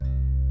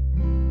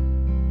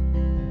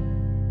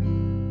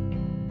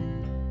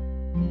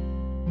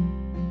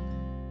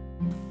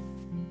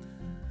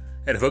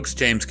Hey folks,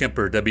 James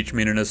Kemper, W.H.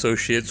 Meaner &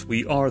 Associates.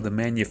 We are the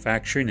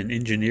manufacturing and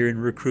engineering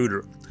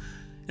recruiter.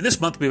 And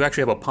this month we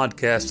actually have a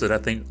podcast that I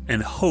think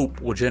and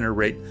hope will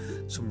generate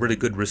some really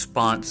good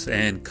response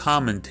and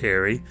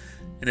commentary.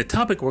 And the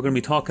topic we're going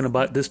to be talking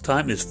about this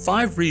time is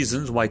 5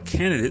 reasons why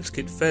candidates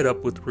get fed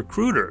up with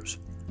recruiters.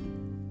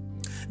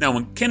 Now,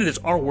 when candidates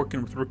are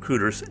working with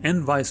recruiters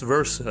and vice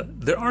versa,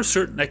 there are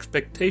certain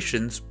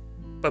expectations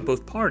by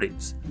both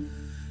parties.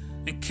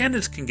 And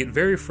candidates can get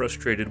very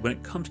frustrated when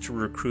it comes to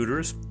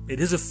recruiters.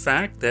 It is a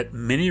fact that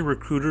many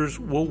recruiters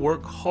will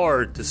work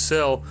hard to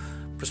sell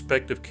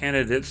prospective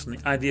candidates and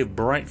the idea of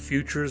bright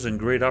futures and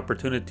great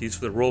opportunities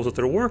for the roles that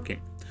they're working.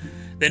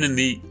 Then in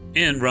the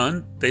end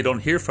run, they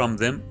don't hear from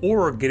them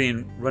or are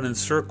run in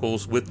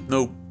circles with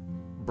no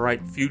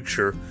bright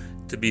future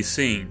to be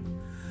seen.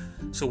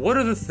 So what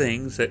are the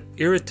things that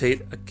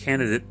irritate a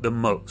candidate the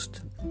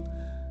most?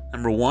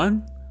 Number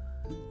 1,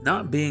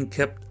 not being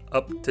kept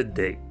up to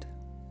date.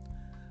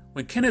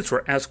 When candidates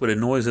were asked what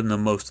annoys them the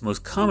most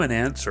common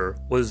answer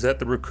was that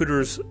the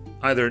recruiters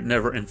either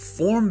never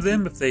informed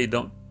them if they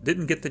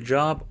didn't get the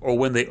job, or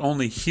when they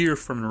only hear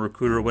from the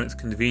recruiter when it's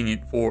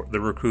convenient for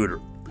the recruiter.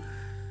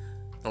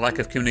 The lack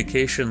of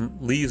communication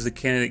leaves the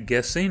candidate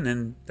guessing,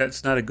 and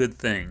that's not a good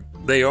thing.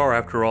 They are,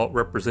 after all,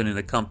 representing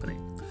the company.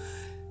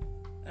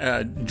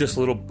 Just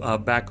a little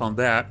back on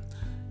that.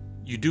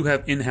 You do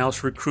have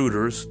in-house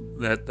recruiters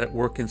that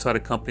work inside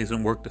of companies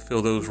and work to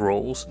fill those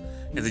roles.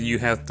 And then you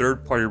have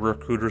third-party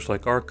recruiters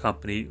like our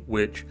company,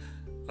 which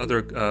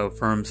other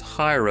firms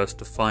hire us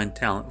to find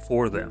talent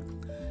for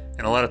them.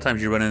 And a lot of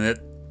times you run into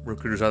it,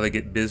 recruiters either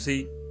get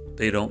busy,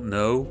 they don't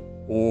know,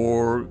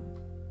 or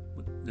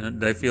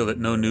they feel that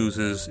no news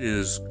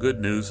is good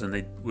news and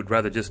they would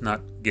rather just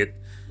not get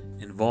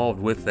involved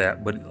with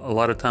that. But a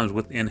lot of times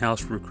with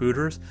in-house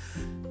recruiters,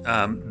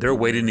 they're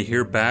waiting to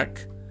hear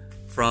back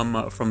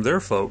from their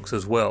folks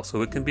as well.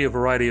 So it can be a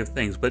variety of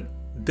things, but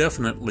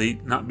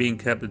definitely not being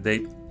kept up to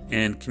date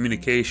and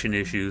communication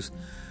issues,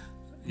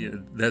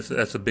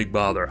 that's a big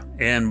bother.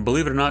 And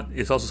believe it or not,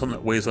 it's also something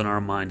that weighs on our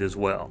mind as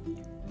well.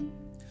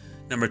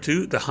 Number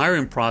 2, the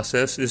hiring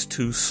process is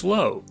too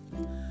slow.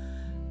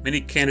 Many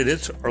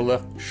candidates are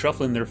left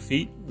shuffling their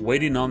feet,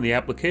 waiting on the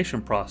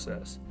application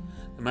process.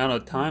 The amount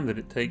of time that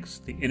it takes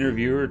the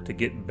interviewer to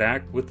get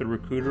back with the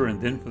recruiter and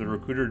then for the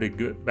recruiter to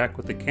get back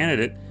with the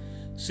candidate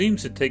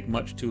seems to take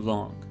much too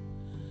long.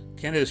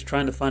 Candidates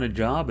trying to find a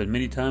job, and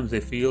many times they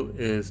feel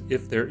as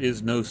if there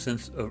is no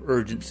sense of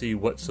urgency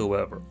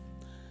whatsoever.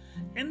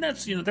 And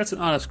that's an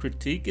honest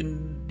critique,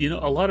 and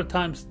a lot of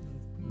times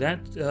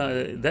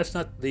that's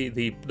not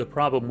the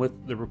problem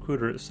with the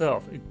recruiter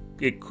itself.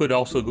 It could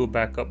also go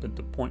back up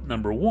into point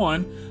number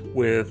 1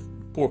 with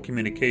poor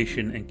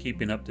communication and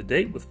keeping up to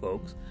date with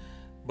folks.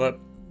 But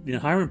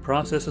hiring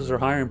processes are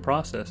hiring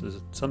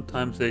processes.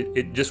 Sometimes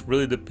it just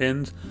really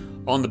depends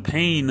on the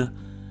pain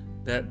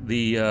that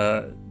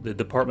the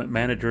department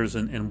managers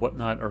and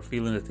whatnot are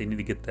feeling that they need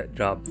to get that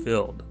job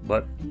filled.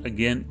 But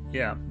again,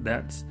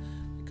 it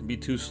can be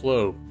too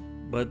slow.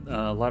 But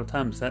a lot of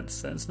times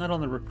that's not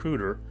on the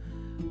recruiter.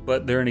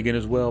 But there and again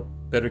as well,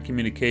 better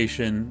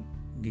communication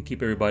can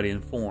keep everybody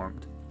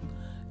informed.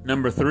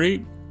 Number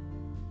 3,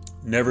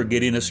 never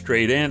getting a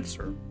straight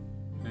answer.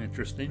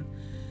 Interesting.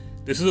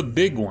 This is a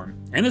big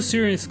one and a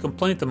serious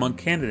complaint among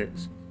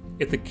candidates.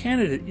 If the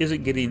candidate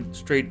isn't getting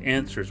straight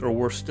answers, or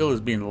worse still is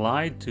being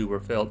lied to or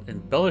felt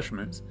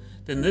embellishments,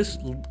 then this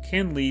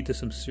can lead to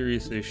some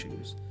serious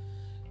issues.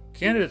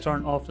 Candidates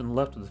aren't often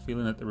left with the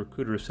feeling that the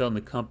recruiter is selling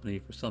the company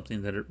for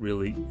something that it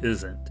really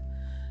isn't.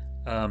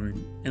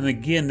 And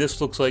again,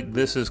 this looks like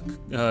this is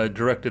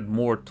directed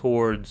more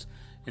towards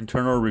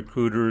internal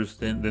recruiters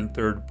than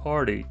third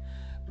party.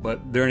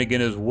 But there and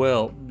again as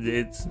well,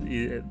 that's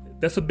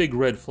a big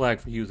red flag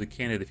for you as a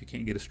candidate if you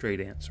can't get a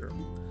straight answer.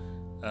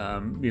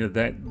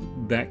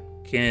 That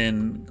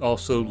can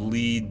also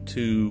lead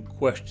to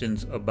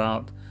questions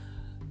about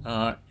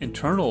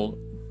internal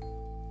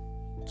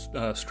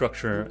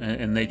structure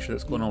and nature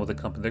that's going on with the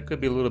company. There could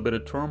be a little bit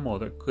of turmoil.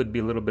 There could be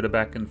a little bit of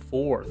back and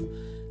forth.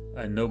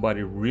 And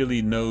nobody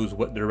really knows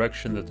what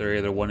direction that they're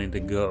either wanting to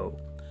go.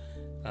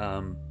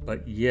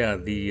 But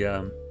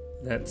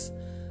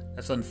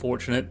that's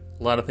unfortunate.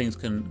 A lot of things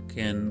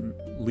can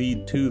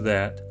lead to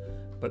that.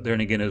 But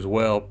then again as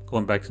well,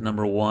 going back to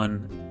number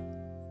 1,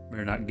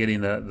 you're not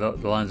getting the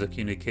lines of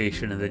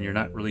communication, and then you're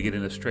not really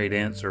getting a straight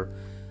answer.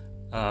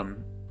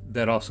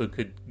 That also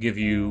could give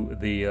you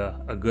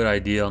a good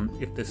idea on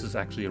if this is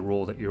actually a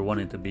role that you're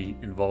wanting to be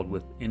involved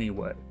with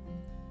anyway.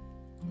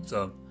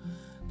 So,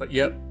 but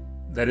yep,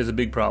 that is a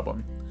big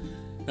problem.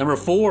 Number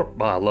 4,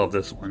 I love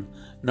this one,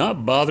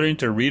 not bothering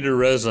to read a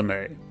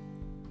resume.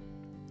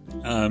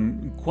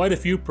 Quite a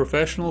few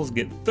professionals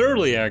get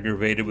thoroughly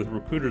aggravated with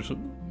recruiters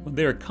when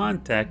they are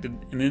contacted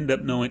and end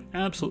up knowing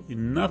absolutely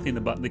nothing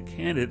about the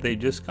candidate they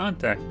just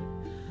contacted.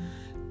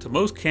 To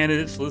most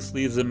candidates, this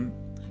leaves them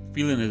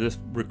feeling as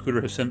if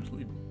recruiter has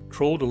simply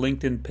trolled a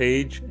LinkedIn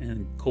page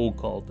and cold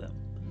called them.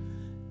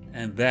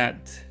 And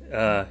that's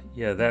never,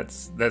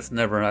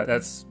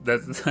 that's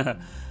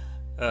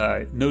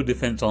no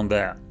defense on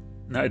that.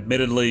 Now,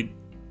 admittedly,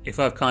 if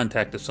I've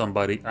contacted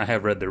somebody, I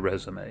have read their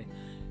resume,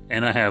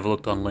 and I have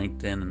looked on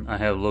LinkedIn, and I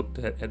have looked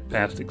at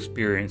past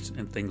experience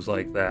and things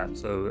like that.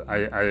 So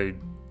I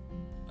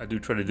do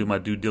try to do my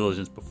due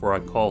diligence before I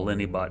call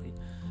anybody.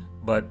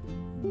 But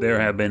there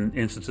have been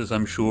instances,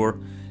 I'm sure,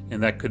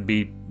 and that could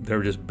be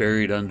they're just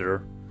buried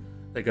under.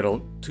 They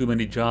got too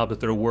many jobs that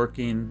they're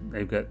working.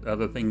 They've got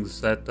other things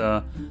that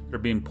they're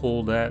being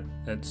pulled at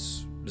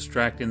that's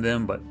distracting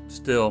them. But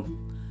still,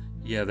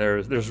 yeah,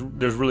 there's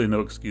really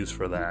no excuse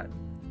for that.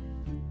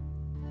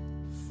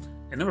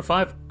 And number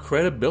 5,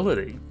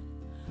 credibility.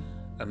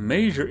 A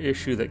major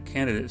issue that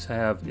candidates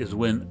have is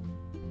when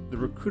the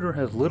recruiter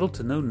has little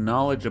to no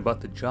knowledge about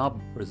the job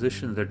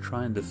position they're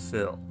trying to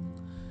fill.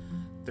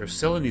 They're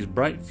selling these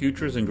bright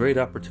futures and great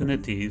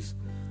opportunities,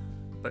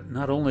 but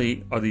not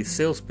only are these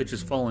sales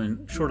pitches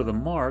falling short of the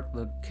mark,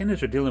 the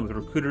candidates are dealing with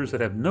recruiters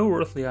that have no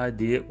earthly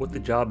idea what the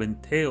job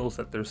entails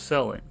that they're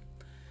selling.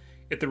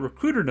 If the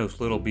recruiter knows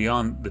little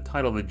beyond the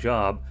title of the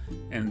job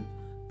and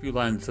a few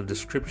lines of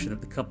description that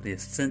the company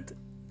has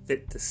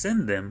fit to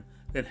send them,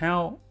 then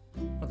how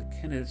will the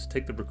candidates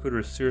take the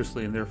recruiters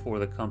seriously and therefore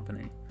the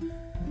company?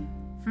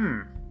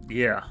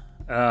 Yeah.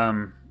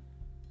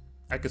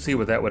 I could see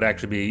where that would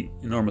actually be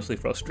enormously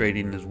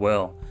frustrating as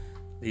well.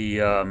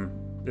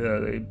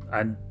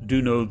 I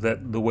do know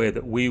that the way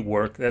that we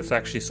work, that's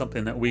actually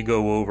something that we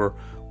go over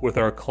with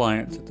our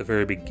clients at the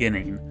very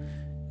beginning,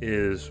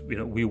 is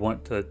we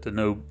want to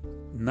know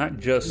not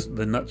just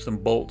the nuts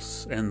and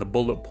bolts and the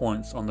bullet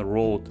points on the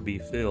role to be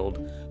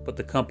filled, but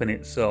the company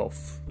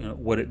itself,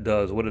 what it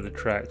does, what it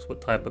attracts,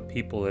 what type of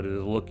people it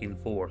is looking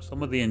for,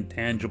 some of the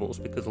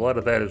intangibles, because a lot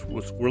of that is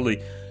what's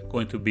really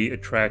going to be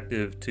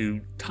attractive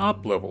to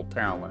top-level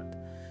talent.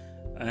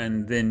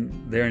 And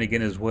then there and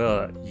again as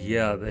well,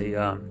 they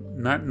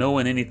not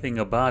knowing anything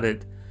about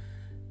it,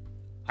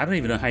 I don't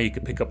even know how you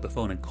could pick up the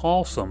phone and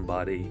call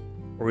somebody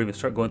or even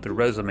start going through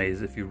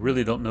resumes if you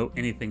really don't know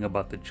anything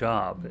about the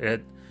job.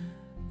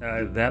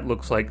 That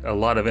looks like a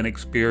lot of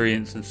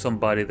inexperience and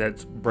somebody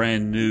that's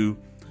brand new,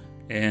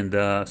 and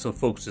some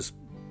folks just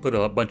put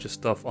a bunch of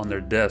stuff on their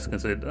desk and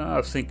said,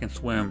 sink and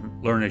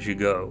swim, learn as you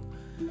go.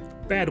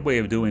 Bad way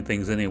of doing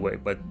things anyway,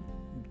 but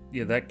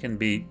yeah, that can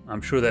be,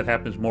 I'm sure that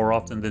happens more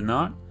often than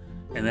not,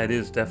 and that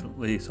is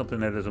definitely something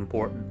that is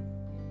important.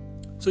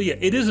 So yeah,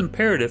 it is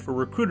imperative for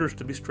recruiters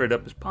to be straight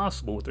up as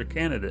possible with their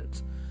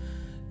candidates.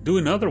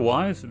 Doing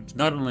otherwise, it's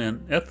not only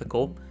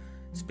unethical,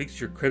 it speaks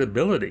to your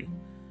credibility,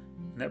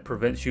 and that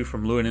prevents you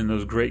from luring in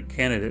those great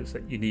candidates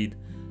that you need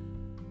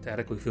to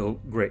adequately fill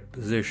great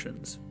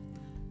positions.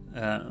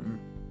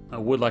 I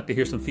would like to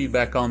hear some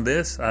feedback on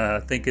this.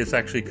 I think it's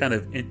actually kind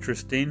of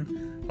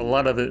interesting. A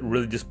lot of it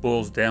really just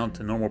boils down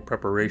to normal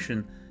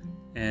preparation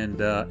and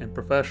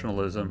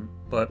professionalism,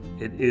 but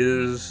it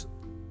is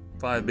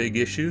 5 big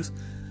issues.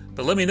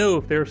 But let me know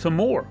if there are some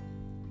more,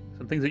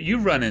 some things that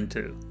you've run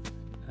into,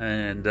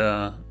 and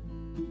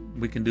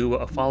we can do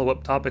a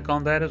follow-up topic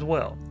on that as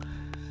well.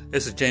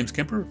 This is James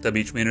Kemper,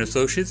 WH Meaner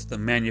Associates, the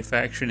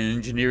manufacturing and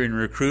engineering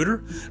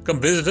recruiter. Come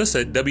visit us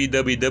at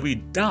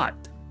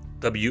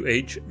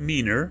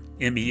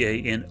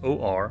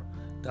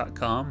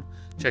www.whmeanor.com.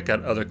 Check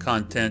out other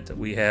content that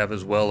we have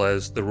as well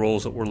as the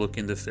roles that we're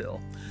looking to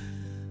fill.